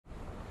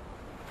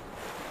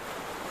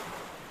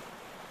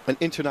An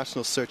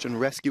international search and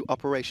rescue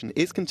operation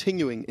is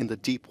continuing in the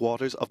deep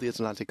waters of the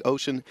Atlantic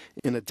Ocean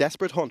in a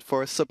desperate hunt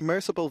for a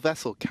submersible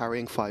vessel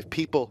carrying 5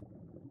 people.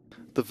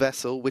 The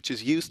vessel, which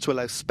is used to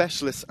allow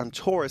specialists and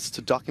tourists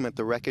to document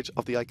the wreckage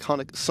of the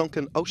iconic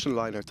sunken ocean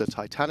liner, the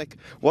Titanic,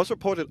 was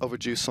reported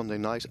overdue Sunday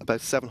night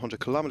about 700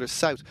 kilometres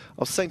south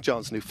of St.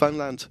 John's,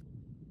 Newfoundland.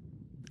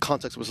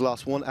 Contact was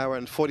lost 1 hour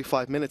and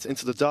 45 minutes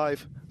into the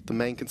dive. The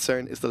main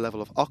concern is the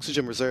level of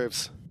oxygen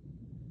reserves.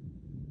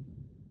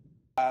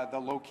 The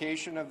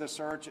location of the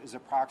search is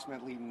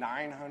approximately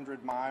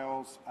 900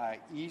 miles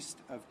east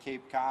of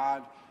Cape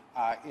Cod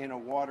in a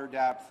water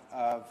depth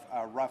of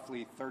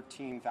roughly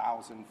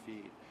 13,000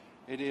 feet.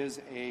 It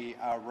is a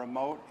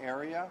remote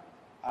area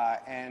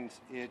and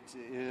it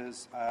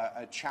is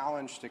a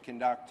challenge to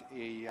conduct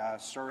a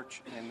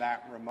search in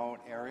that remote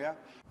area.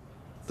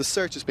 The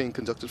search is being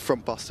conducted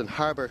from Boston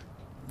Harbour.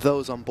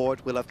 Those on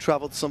board will have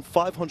travelled some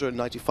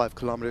 595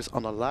 kilometres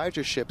on a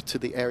larger ship to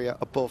the area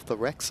above the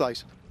wreck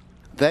site.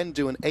 Then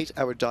do an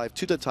 8-hour dive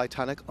to the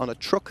Titanic on a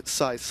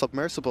truck-sized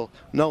submersible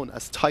known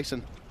as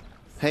Titan.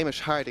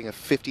 Hamish Harding, a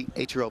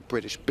 58-year-old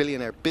British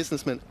billionaire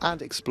businessman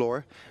and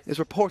explorer, is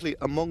reportedly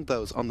among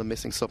those on the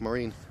missing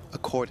submarine,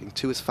 according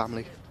to his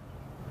family.